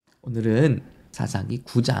오늘은 사사기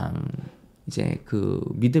 9장 이제 그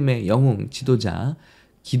믿음의 영웅 지도자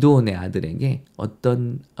기드온의 아들에게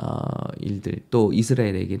어떤 일들 또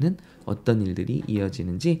이스라엘에게는 어떤 일들이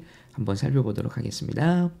이어지는지 한번 살펴보도록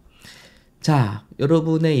하겠습니다. 자,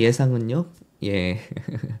 여러분의 예상은요? 예,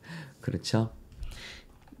 그렇죠.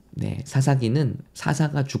 네, 사사기는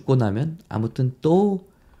사사가 죽고 나면 아무튼 또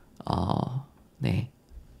네,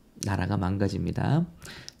 나라가 망가집니다.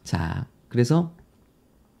 자, 그래서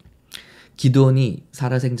기드온이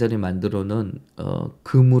살아생전에 만들어 놓은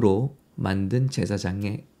금으로 만든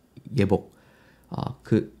제사장의 예복,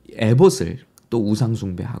 그 에봇을 또 우상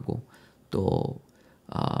숭배하고 또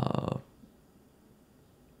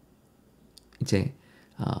이제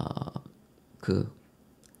그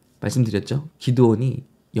말씀드렸죠. 기드온이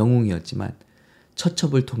영웅이었지만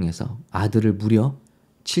처첩을 통해서 아들을 무려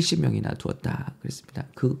 70명이나 두었다 그랬습니다.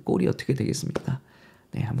 그 꼴이 어떻게 되겠습니까?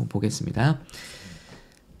 네, 한번 보겠습니다.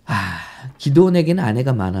 기드온에게는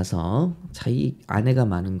아내가 많아서 이 아내가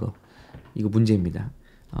많은 거 이거 문제입니다.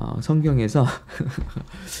 성경에서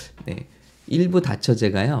네, 일부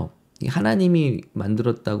다처제가요 하나님이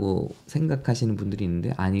만들었다고 생각하시는 분들이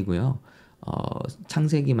있는데 아니고요.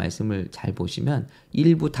 창세기 말씀을 잘 보시면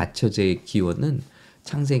일부 다처제의 기원은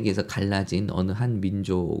창세기에서 갈라진 어느 한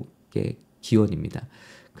민족의 기원입니다.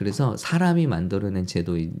 그래서 사람이 만들어낸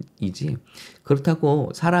제도이지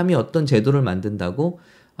그렇다고 사람이 어떤 제도를 만든다고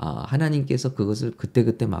하나님께서 그것을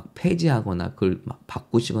그때그때 막 폐지하거나 그걸 막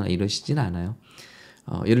바꾸시거나 이러시진 않아요.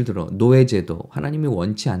 예를 들어 노예제도 하나님이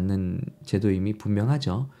원치 않는 제도임이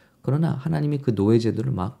분명하죠. 그러나 하나님이 그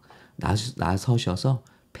노예제도를 막 나서셔서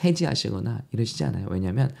폐지하시거나 이러시지 않아요.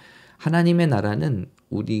 왜냐하면 하나님의 나라는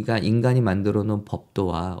우리가 인간이 만들어 놓은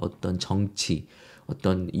법도와 어떤 정치,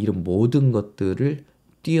 어떤 이런 모든 것들을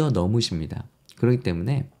뛰어넘으십니다. 그렇기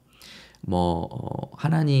때문에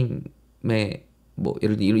하나님의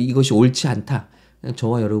예를 들어 이것이 옳지 않다.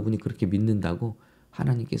 저와 여러분이 그렇게 믿는다고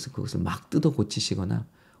하나님께서 그것을 막 뜯어 고치시거나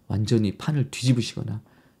완전히 판을 뒤집으시거나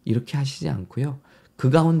이렇게 하시지 않고요.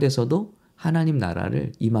 그 가운데서도 하나님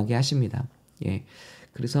나라를 임하게 하십니다. 예.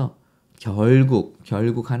 그래서 결국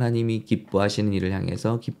하나님이 기뻐하시는 일을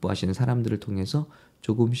향해서 기뻐하시는 사람들을 통해서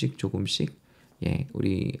조금씩 예,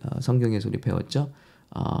 우리 성경에서 우리 배웠죠.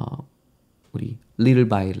 우리 little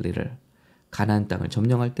by little 가나안 땅을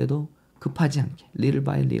점령할 때도 급하지 않게 little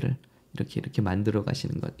by little 이렇게 만들어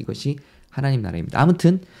가시는 것 이것이 하나님 나라입니다.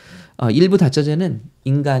 아무튼 일부 다처제는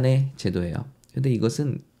인간의 제도예요. 근데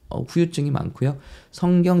이것은 후유증이 많고요.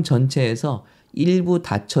 성경 전체에서 일부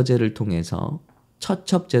다처제를 통해서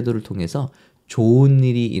처첩 제도를 통해서 좋은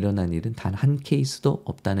일이 일어난 일은 단 한 케이스도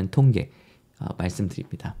없다는 통계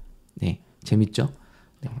말씀드립니다. 네, 재밌죠?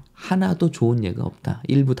 네, 하나도 좋은 예가 없다.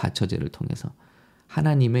 일부 다처제를 통해서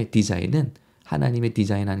하나님의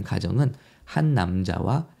디자인한 가정은 한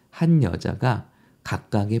남자와 한 여자가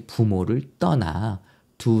각각의 부모를 떠나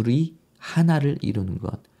둘이 하나를 이루는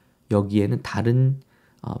것. 여기에는 다른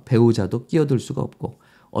배우자도 끼어들 수가 없고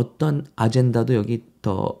어떤 아젠다도 여기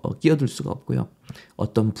더 끼어들 수가 없고요.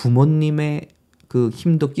 어떤 부모님의 그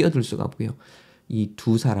힘도 끼어들 수가 없고요. 이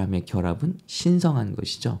두 사람의 결합은 신성한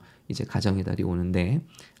것이죠. 이제 가정의 달이 오는데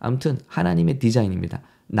아무튼 하나님의 디자인입니다.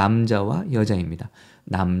 남자와 여자입니다.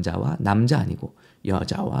 남자와 남자 아니고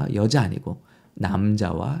여자와 여자 아니고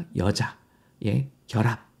남자와 여자의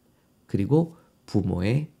결합 그리고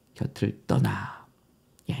부모의 곁을 떠나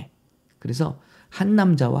예. 그래서 한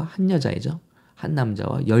남자와 한 여자이죠. 한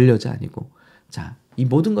남자와 열 여자 아니고 자, 이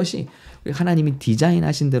모든 것이 하나님이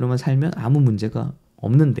디자인하신 대로만 살면 아무 문제가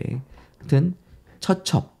없는데 하여튼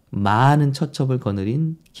많은 처첩을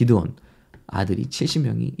거느린 기드온 아들이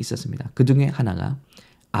 70명이 있었습니다. 그 중에 하나가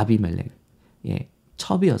아비멜렉 예,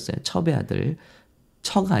 첩이었어요. 첩의 아들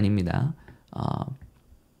척 아닙니다.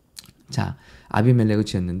 자, 아비멜렉을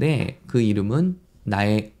지었는데 그 이름은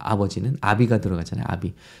나의 아버지는 아비가 들어가잖아요.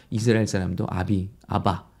 아비. 이스라엘 사람도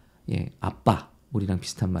아바. 예, 아빠. 우리랑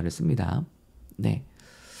비슷한 말을 씁니다. 네.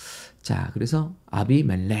 자, 그래서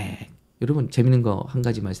아비멜렉. 여러분 재밌는 거 한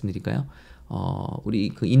가지 말씀드릴까요? 우리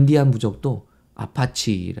그 인디안 부족도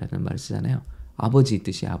아파치라는 말을 쓰잖아요. 아버지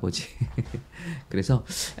뜻이 아버지. 그래서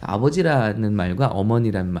아버지라는 말과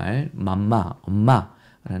어머니란 말, 맘마,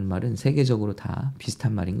 엄마라는 말은 세계적으로 다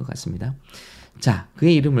비슷한 말인 것 같습니다. 자,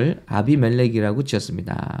 그의 이름을 아비멜렉이라고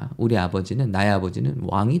지었습니다. 나의 아버지는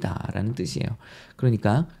왕이다라는 뜻이에요.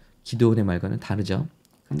 그러니까 기드온의 말과는 다르죠.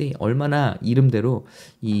 근데 얼마나 이름대로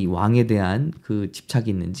이 왕에 대한 그 집착이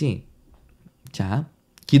있는지 자,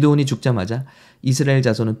 기드온이 죽자마자 이스라엘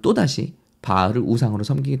자손은 또다시 바알을 우상으로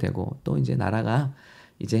섬기게 되고 또 이제 나라가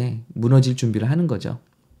이제 무너질 준비를 하는 거죠.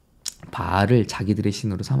 바알을 자기들의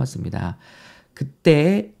신으로 삼았습니다.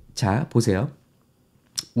 그때 자 보세요.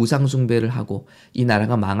 우상 숭배를 하고 이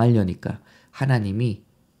나라가 망하려니까 하나님이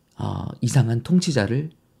이상한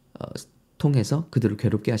통치자를 통해서 그들을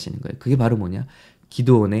괴롭게 하시는 거예요. 그게 바로 뭐냐?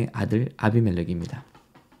 기드온의 아들 아비멜렉입니다.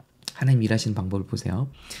 하나님 일하시는 방법을 보세요.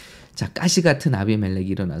 자, 가시 같은 아비멜렉이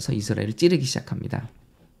일어나서 이스라엘을 찌르기 시작합니다.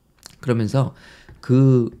 그러면서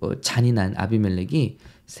그 잔인한 아비멜렉이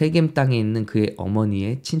세겜 땅에 있는 그의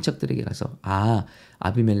어머니의 친척들에게 가서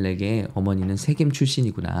아비멜렉의 어머니는 세겜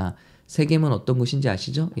출신이구나. 세겜은 어떤 곳인지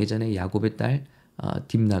아시죠? 예전에 야곱의 딸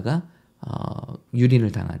딥나가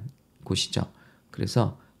유린을 당한 곳이죠.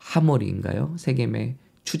 그래서 하몰인가요? 세겜의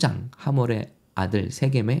추장 하몰의 아들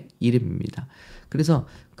세겜의 이름입니다. 그래서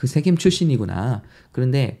그 세겜 출신이구나.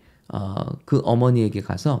 그런데 그 어머니에게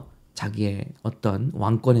가서 자기의 어떤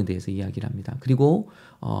왕권에 대해서 이야기를 합니다. 그리고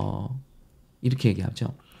이렇게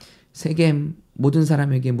얘기하죠. 세겜 모든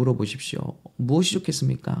사람에게 물어보십시오. 무엇이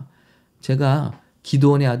좋겠습니까? 제가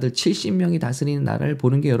기드온의 아들 70명이 다스리는 나라를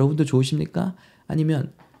보는 게 여러분도 좋으십니까?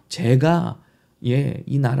 아니면 제가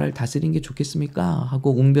이 나라를 다스리는 게 좋겠습니까?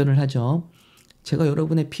 하고 웅변을 하죠. 제가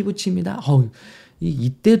여러분의 피부치입니다.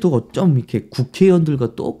 이때도 어쩜 이렇게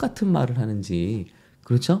국회의원들과 똑같은 말을 하는지.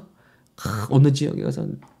 그렇죠? 어느 지역에 가서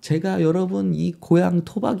제가 여러분 이 고향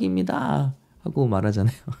토박입니다 하고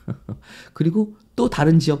말하잖아요. 그리고 또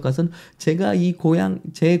다른 지역 가서는 제가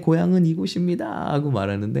제 고향은 이곳입니다 하고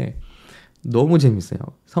말하는데 너무 재밌어요.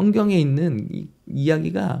 성경에 있는 이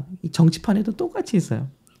이야기가 이 정치판에도 똑같이 있어요.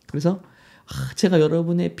 그래서 제가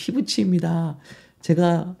여러분의 피부치입니다.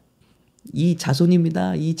 제가 이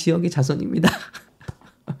자손입니다. 이 지역의 자손입니다.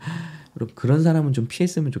 여러분 그런 사람은 좀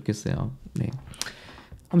피했으면 좋겠어요. 네.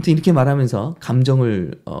 아무튼 이렇게 말하면서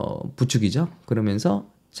감정을 부추기죠. 그러면서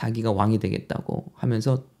자기가 왕이 되겠다고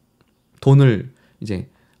하면서 돈을 이제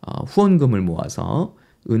후원금을 모아서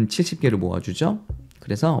은 70개를 모아주죠.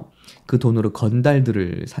 그래서 그 돈으로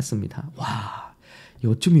건달들을 샀습니다. 와,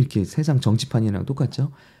 어쩜 이렇게 세상 정치판이랑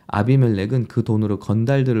똑같죠? 아비멜렉은 그 돈으로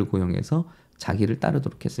건달들을 고용해서 자기를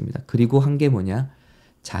따르도록 했습니다. 그리고 한 게 뭐냐?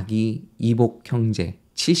 자기 이복 형제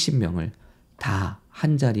 70명을 다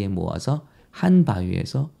한 자리에 모아서 한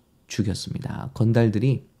바위에서 죽였습니다.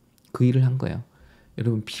 건달들이 그 일을 한 거예요.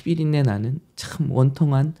 여러분 피비린내 나는 참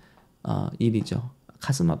원통한 일이죠.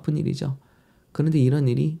 가슴 아픈 일이죠. 그런데 이런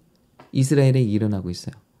일이 이스라엘에 일어나고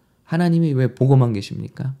있어요. 하나님이 왜 보고만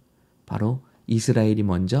계십니까? 바로 이스라엘이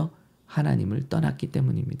먼저 하나님을 떠났기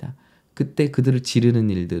때문입니다. 그때 그들을 지르는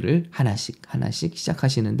일들을 하나씩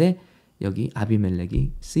시작하시는데 여기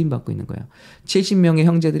아비멜렉이 쓰임받고 있는 거예요. 70명의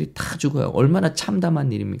형제들이 다 죽어요. 얼마나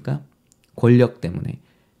참담한 일입니까? 권력 때문에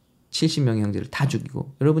 70명의 형제를 다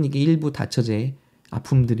죽이고. 여러분 이게 일부 다처제의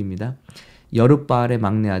아픔들입니다. 여룻바알의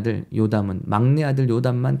막내 아들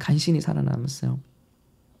요담만 간신히 살아남았어요.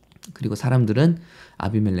 그리고 사람들은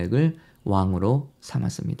아비멜렉을 왕으로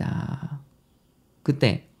삼았습니다.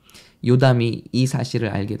 그때 요담이 이 사실을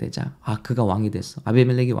알게 되자 그가 왕이 됐어.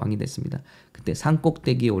 아비멜렉이 왕이 됐습니다. 그때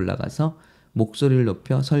산꼭대기에 올라가서 목소리를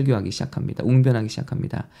높여 설교하기 시작합니다. 웅변하기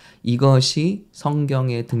시작합니다. 이것이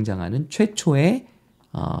성경에 등장하는 최초의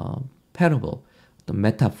parable, 어떤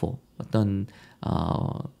메타포, 어떤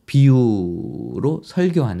비유로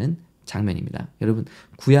설교하는 장면입니다. 여러분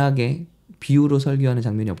구약에 비유로 설교하는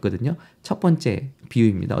장면이 없거든요. 첫 번째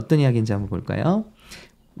비유입니다. 어떤 이야기인지 한번 볼까요?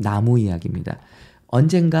 나무 이야기입니다.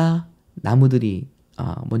 언젠가 나무들이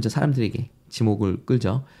먼저 사람들에게 지목을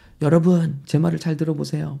끌죠. 여러분 제 말을 잘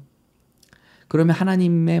들어보세요. 그러면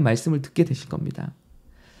하나님의 말씀을 듣게 되실 겁니다.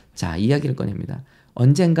 자, 이야기를 꺼냅니다.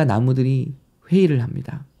 언젠가 나무들이 회의를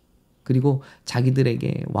합니다. 그리고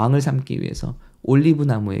자기들에게 왕을 삼기 위해서 올리브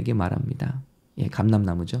나무에게 말합니다.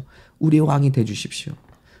 감람나무죠. 우리의 왕이 되주십시오.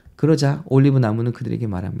 그러자 올리브 나무는 그들에게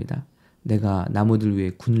말합니다. 내가 나무들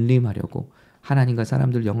위해 군림하려고 하나님과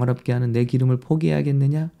사람들을 영화롭게 하는 내 기름을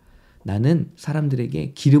포기해야겠느냐? 나는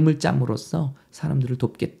사람들에게 기름을 짬으로써 사람들을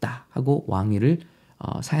돕겠다 하고 왕위를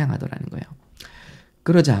사양하더라는 거예요.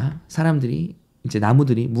 그러자 사람들이 이제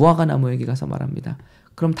나무들이 무화과 나무에게 가서 말합니다.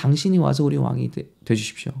 그럼 당신이 와서 우리 왕이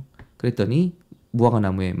되주십시오. 그랬더니 무화과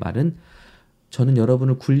나무의 말은 저는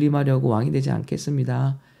여러분을 군림하려고 왕이 되지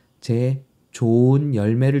않겠습니다. 제 좋은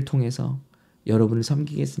열매를 통해서 여러분을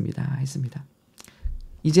섬기겠습니다 했습니다.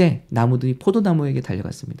 이제 나무들이 포도나무에게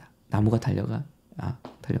달려갔습니다. 나무가 달려갈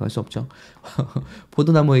수 없죠.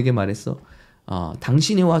 포도나무에게 말했어.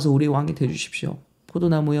 당신이 와서 우리 왕이 되주십시오.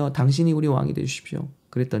 포도나무여 당신이 우리 왕이 되주십시오.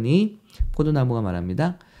 그랬더니 포도나무가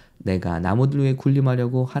말합니다. 내가 나무들 위해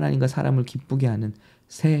군림하려고 하나님과 사람을 기쁘게 하는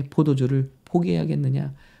새 포도주를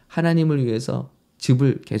포기해야겠느냐. 하나님을 위해서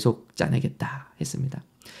즙을 계속 짜내겠다 했습니다.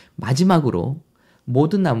 마지막으로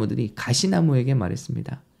모든 나무들이 가시나무에게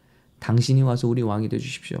말했습니다. 당신이 와서 우리 왕이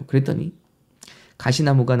되주십시오. 그랬더니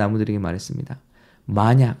가시나무가 나무들에게 말했습니다.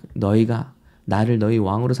 만약 너희가 나를 너희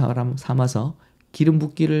왕으로 삼아서 기름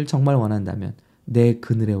붓기를 정말 원한다면 내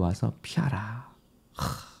그늘에 와서 피하라.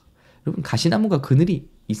 여러분 가시나무가 그늘이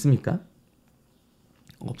있습니까?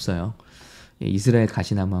 없어요. 예, 이스라엘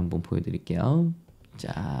가시나무 한번 보여드릴게요.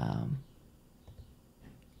 자,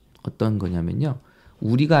 어떤 거냐면요.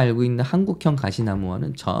 우리가 알고 있는 한국형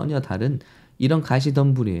가시나무와는 전혀 다른 이런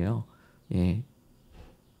가시덤불이에요. 예,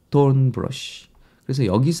 돈 브러쉬. 그래서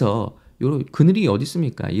여기서 요 그늘이 어디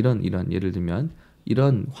있습니까? 이런 예를 들면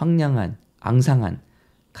이런 황량한 앙상한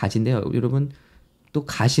가시인데요. 여러분 또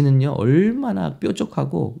가시는요 얼마나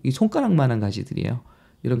뾰족하고 이 손가락만한 가시들이에요.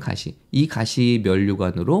 이런 가시. 이 가시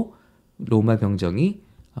면류관으로 로마 병정이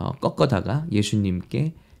꺾어다가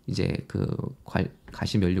예수님께 이제 그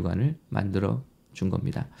가시 면류관을 만들어 준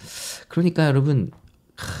겁니다. 그러니까 여러분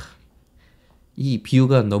이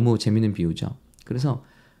비유가 너무 재밌는 비유죠. 그래서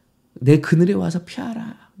내 그늘에 와서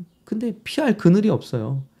피하라. 근데 피할 그늘이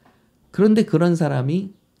없어요. 그런데 그런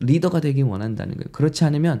사람이 리더가 되기 원한다는 거예요. 그렇지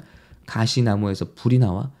않으면 가시나무에서 불이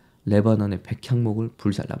나와 레바논의 백향목을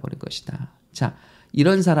불살라버릴 것이다. 자,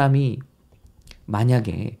 이런 사람이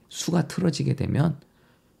만약에 수가 틀어지게 되면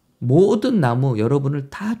모든 나무 여러분을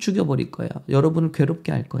다 죽여버릴 거예요. 여러분을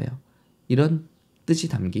괴롭게 할 거예요. 이런 뜻이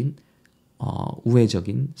담긴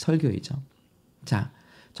우회적인 설교이죠. 자,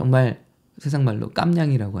 정말 세상 말로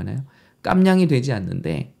깜냥이라고 하나요? 깜냥이 되지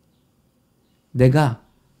않는데 내가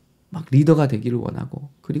막 리더가 되기를 원하고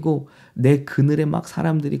그리고 내 그늘에 막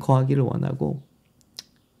사람들이 거하기를 원하고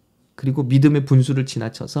그리고 믿음의 분수를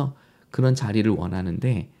지나쳐서 그런 자리를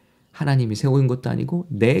원하는데 하나님이 세운 것도 아니고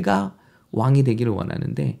내가 왕이 되기를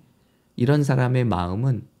원하는데 이런 사람의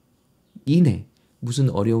마음은 이내 무슨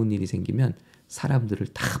어려운 일이 생기면 사람들을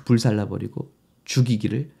다 불살라버리고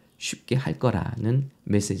죽이기를 쉽게 할 거라는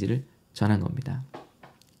메시지를 전한 겁니다.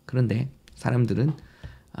 그런데 사람들은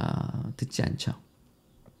듣지 않죠.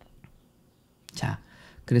 자,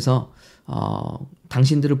 그래서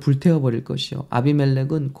당신들을 불태워버릴 것이요.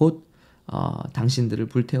 아비멜렉은 곧 당신들을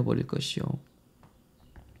불태워버릴 것이요.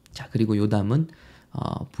 자, 그리고 요담은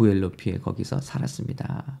부엘 높이에 거기서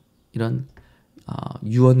살았습니다. 이런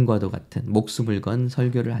유언과도 같은 목숨을 건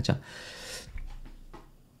설교를 하죠.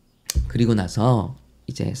 그리고 나서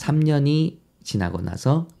이제 3년이 지나고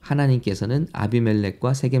나서 하나님께서는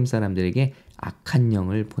아비멜렉과 세겜 사람들에게 악한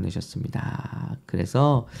영을 보내셨습니다.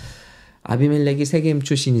 그래서 아비멜렉이 세겜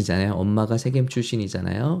출신이잖아요. 엄마가 세겜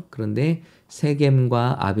출신이잖아요. 그런데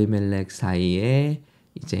세겜과 아비멜렉 사이에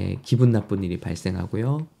이제 기분 나쁜 일이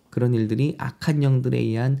발생하고요. 그런 일들이 악한 영들에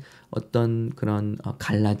의한 어떤 그런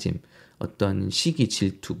갈라짐, 어떤 시기,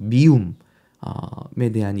 질투, 미움에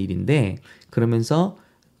대한 일인데 그러면서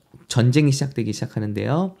전쟁이 시작되기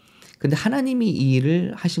시작하는데요. 근데 하나님이 이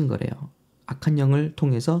일을 하신 거래요. 악한 영을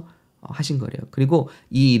통해서 하신 거래요. 그리고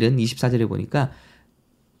이 일은 24절에 보니까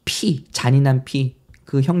잔인한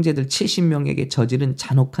그 형제들 70명에게 저지른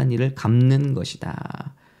잔혹한 일을 갚는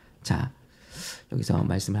것이다. 자, 여기서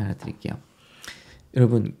말씀을 하나 드릴게요.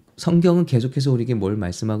 여러분, 성경은 계속해서 우리에게 뭘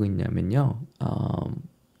말씀하고 있냐면요.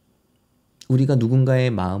 우리가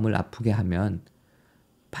누군가의 마음을 아프게 하면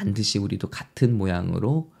반드시 우리도 같은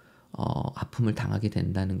모양으로 아픔을 당하게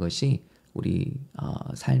된다는 것이 우리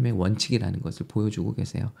삶의 원칙이라는 것을 보여주고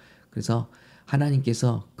계세요. 그래서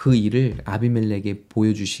하나님께서 그 일을 아비멜렉에게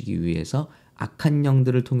보여주시기 위해서 악한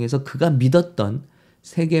영들을 통해서 그가 믿었던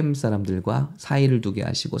세겜 사람들과 사이를 두게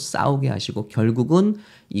하시고 싸우게 하시고 결국은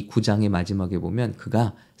이 9장의 마지막에 보면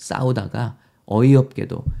그가 싸우다가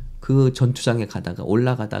어이없게도 그 전투장에 가다가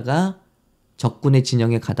올라가다가 적군의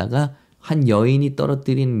진영에 가다가 한 여인이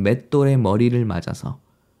떨어뜨린 맷돌의 머리를 맞아서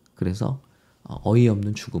그래서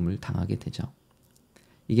어이없는 죽음을 당하게 되죠.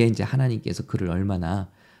 이게 이제 하나님께서 그를 얼마나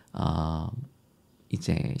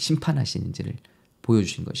이제 심판하시는지를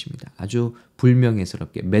보여주신 것입니다. 아주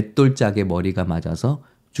불명예스럽게 맷돌짝에 머리가 맞아서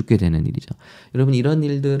죽게 되는 일이죠. 여러분 이런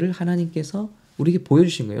일들을 하나님께서 우리에게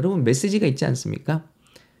보여주신 거예요. 여러분 메시지가 있지 않습니까?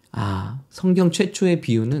 성경 최초의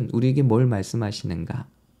비유는 우리에게 뭘 말씀하시는가?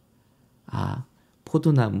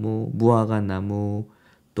 포도나무, 무화과나무,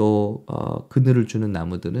 또 그늘을 주는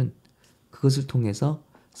나무들은 그것을 통해서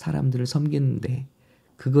사람들을 섬기는데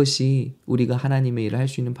그것이 우리가 하나님의 일을 할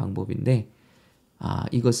수 있는 방법인데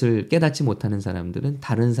이것을 깨닫지 못하는 사람들은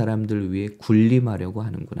다른 사람들을 위해 군림하려고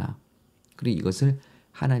하는구나. 그리고 이것을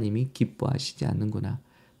하나님이 기뻐하시지 않는구나.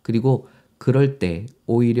 그리고 그럴 때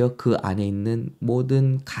오히려 그 안에 있는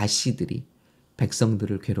모든 가시들이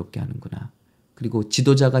백성들을 괴롭게 하는구나. 그리고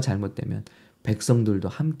지도자가 잘못되면 백성들도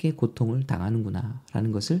함께 고통을 당하는구나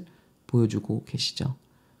라는 것을 보여주고 계시죠.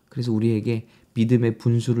 그래서 우리에게 믿음의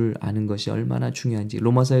분수를 아는 것이 얼마나 중요한지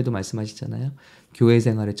로마서에도 말씀하시잖아요. 교회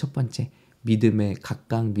생활의 첫 번째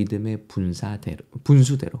각각 믿음의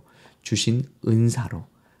분수대로 주신 은사로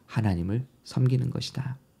하나님을 섬기는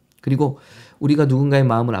것이다. 그리고 우리가 누군가의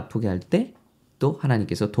마음을 아프게 할 때 또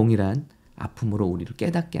하나님께서 동일한 아픔으로 우리를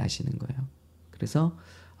깨닫게 하시는 거예요. 그래서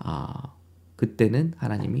그때는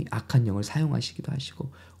하나님이 악한 영을 사용하시기도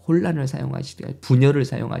하시고 혼란을 사용하시기도 하시고 분열을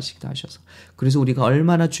사용하시기도 하셔서, 그래서 우리가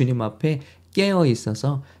얼마나 주님 앞에 깨어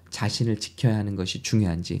있어서 자신을 지켜야 하는 것이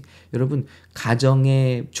중요한지. 여러분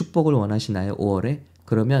가정의 축복을 원하시나요? 5월에?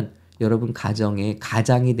 그러면 여러분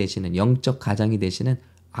가장이 되시는, 영적 가장이 되시는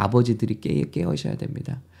아버지들이 깨어셔야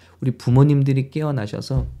됩니다. 우리 부모님들이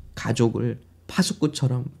깨어나셔서 가족을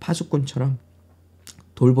파수꾼처럼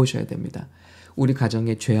돌보셔야 됩니다. 우리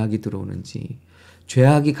가정에 죄악이 들어오는지,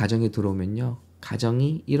 죄악이 가정에 들어오면요,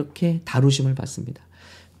 가정이 이렇게 다루심을 받습니다.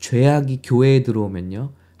 죄악이 교회에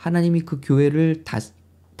들어오면요, 하나님이 그 교회를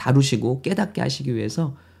다루시고 깨닫게 하시기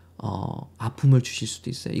위해서 아픔을 주실 수도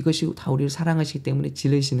있어요. 이것이 다 우리를 사랑하시기 때문에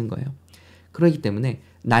지르시는 거예요. 그렇기 때문에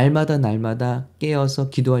날마다 깨어서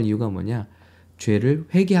기도할 이유가 뭐냐? 죄를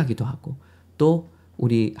회개하기도 하고, 또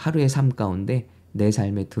우리 하루의 삶 가운데 내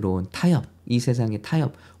삶에 들어온 타협, 이 세상의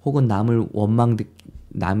타협, 혹은 남으로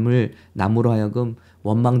하여금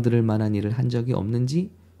원망 들을 만한 일을 한 적이 없는지,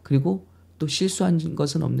 그리고 또 실수한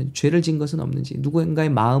것은 없는지, 죄를 진 것은 없는지, 누군가의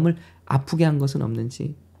마음을 아프게 한 것은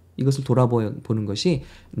없는지, 이것을 돌아보는 것이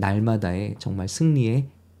날마다의 정말 승리의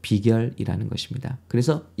비결이라는 것입니다.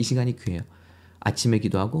 그래서 이 시간이 귀해요. 아침에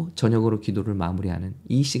기도하고 저녁으로 기도를 마무리하는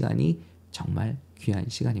이 시간이 정말 귀한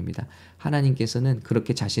시간입니다. 하나님께서는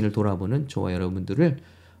그렇게 자신을 돌아보는 저와 여러분들을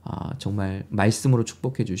정말 말씀으로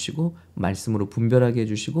축복해 주시고, 말씀으로 분별하게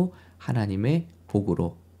해주시고, 하나님의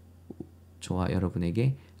복으로 저와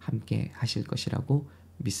여러분에게 함께 하실 것이라고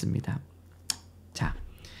믿습니다. 자,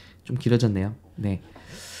 좀 길어졌네요. 네.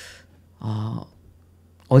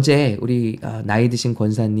 어제 우리 나이 드신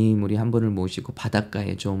권사님 우리 한 분을 모시고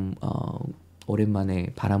바닷가에 좀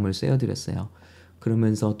오랜만에 바람을 쐬어드렸어요.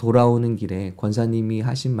 그러면서 돌아오는 길에 권사님이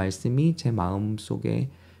하신 말씀이 제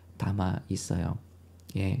마음속에 담아 있어요.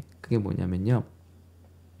 예, 그게 뭐냐면요.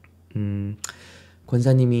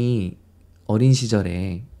 권사님이 어린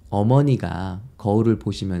시절에 어머니가 거울을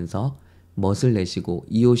보시면서 멋을 내시고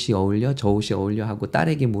이 옷이 어울려 저 옷이 어울려 하고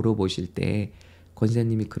딸에게 물어보실 때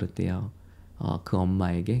권사님이 그랬대요. 그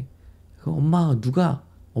엄마에게, 엄마 누가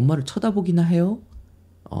엄마를 쳐다보기나 해요?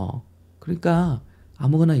 그러니까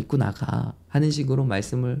아무거나 입고 나가 하는 식으로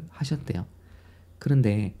말씀을 하셨대요.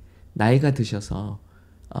 그런데 나이가 드셔서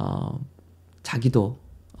자기도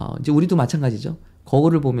이제 우리도 마찬가지죠.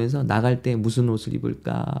 거울을 보면서 나갈 때 무슨 옷을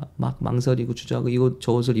입을까 막 망설이고 주저하고 이거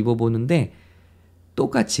저 옷을 입어보는데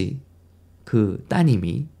똑같이 그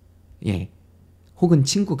따님이 혹은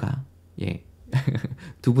친구가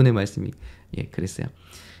두 분의 말씀이 그랬어요.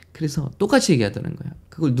 그래서 똑같이 얘기하더라는 거예요.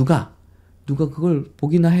 그걸 누가 그걸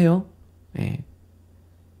보기나 해요?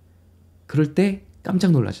 그럴 때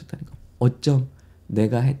깜짝 놀라셨다는 거. 어쩜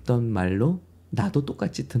내가 했던 말로 나도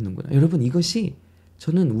똑같이 듣는구나. 여러분 이것이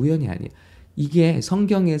저는 우연이 아니에요. 이게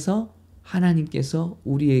성경에서 하나님께서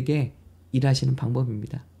우리에게 일하시는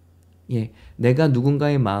방법입니다. 내가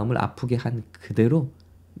누군가의 마음을 아프게 한 그대로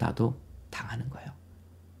나도 당하는 거예요.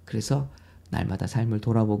 그래서 날마다 삶을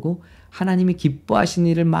돌아보고 하나님이 기뻐하시는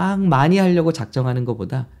일을 막 많이 하려고 작정하는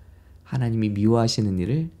것보다 하나님이 미워하시는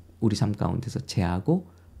일을 우리 삶 가운데서 제하고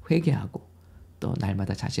회개하고 또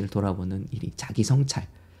날마다 자신을 돌아보는 일이 자기 성찰.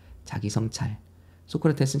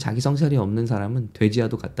 소크라테스는 자기 성찰이 없는 사람은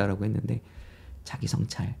돼지와도 같다라고 했는데 자기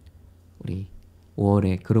성찰. 우리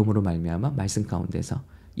 5월에 그러므로 말미암아 말씀 가운데서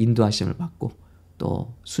인도하심을 받고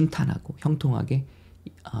또 순탄하고 형통하게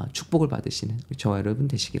축복을 받으시는 저와 여러분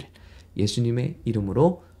되시기를 예수님의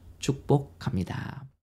이름으로 축복합니다.